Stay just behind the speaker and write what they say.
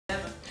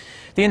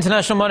The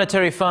International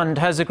Monetary Fund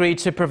has agreed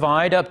to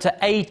provide up to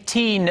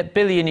 $18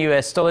 billion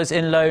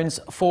in loans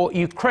for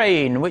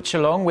Ukraine, which,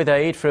 along with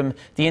aid from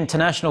the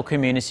international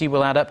community,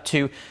 will add up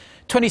to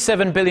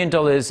 $27 billion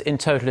in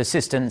total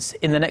assistance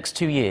in the next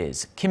 2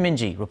 years. Kim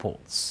Min-ji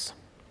reports.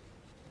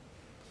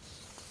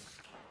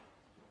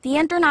 The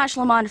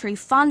International Monetary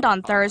Fund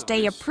on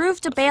Thursday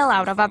approved a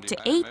bailout of up to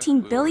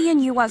 $18 billion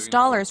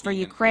for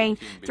Ukraine,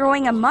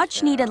 throwing a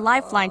much-needed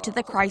lifeline to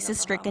the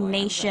crisis-stricken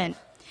nation.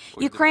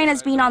 Ukraine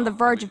has been on the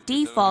verge of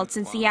default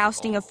since the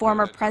ousting of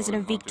former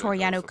President Viktor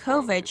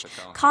Yanukovich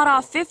cut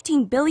off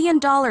 $15 billion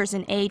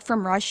in aid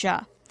from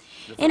Russia.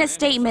 In a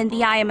statement, the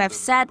IMF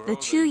said the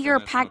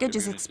 2-year package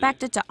is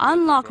expected to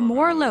unlock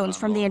more loans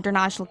from the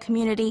international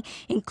community,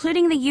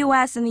 including the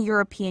US and the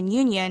European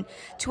Union,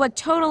 to a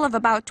total of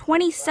about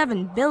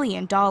 $27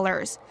 billion.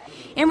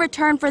 In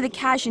return for the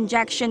cash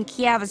injection,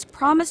 Kiev has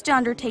promised to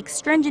undertake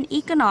stringent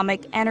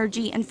economic,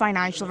 energy, and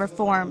financial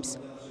reforms.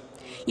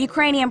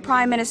 Ukrainian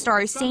Prime Minister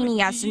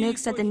Arirang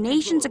said the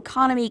nation's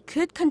economy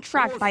could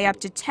contract by up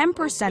to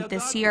 10%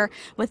 this year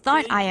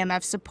without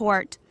IMF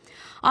support.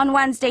 On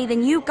Wednesday, the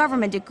new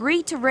government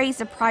agreed to raise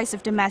the price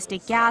of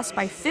domestic gas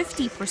by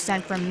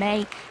 50% from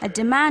May, a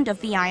demand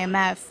of the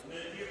IMF.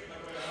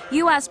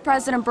 U.S.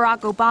 President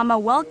Barack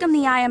Obama welcomed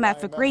the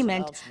IMF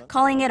agreement,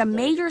 calling it a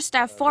major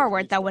step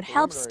forward that would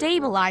help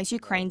stabilize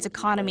Ukraine's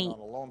economy.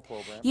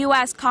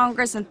 U.S.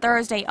 Congress on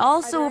Thursday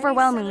also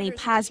overwhelmingly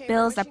passed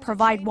bills that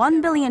provide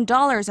 $1 billion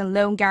in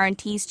loan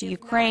guarantees to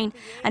Ukraine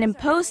and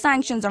impose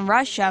sanctions on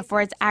Russia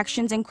for its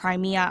actions in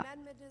Crimea.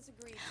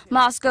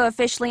 Moscow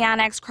officially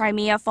annexed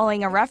Crimea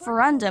following a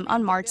referendum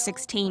on March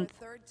 16th.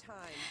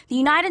 The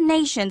United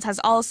Nations has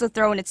also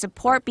thrown its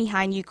support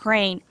behind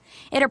Ukraine.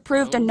 It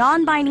approved a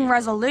non-binding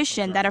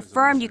resolution that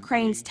affirmed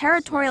Ukraine's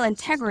territorial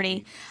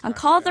integrity and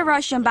called the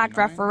Russian-backed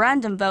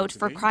referendum vote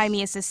for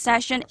Crimea's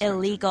secession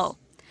illegal.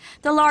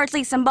 The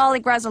largely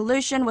symbolic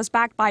resolution was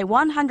backed by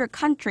 100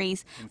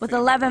 countries, with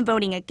 11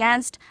 voting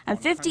against and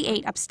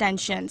 58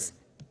 abstentions.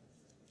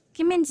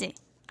 Kim Min-ji,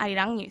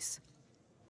 Arirang News.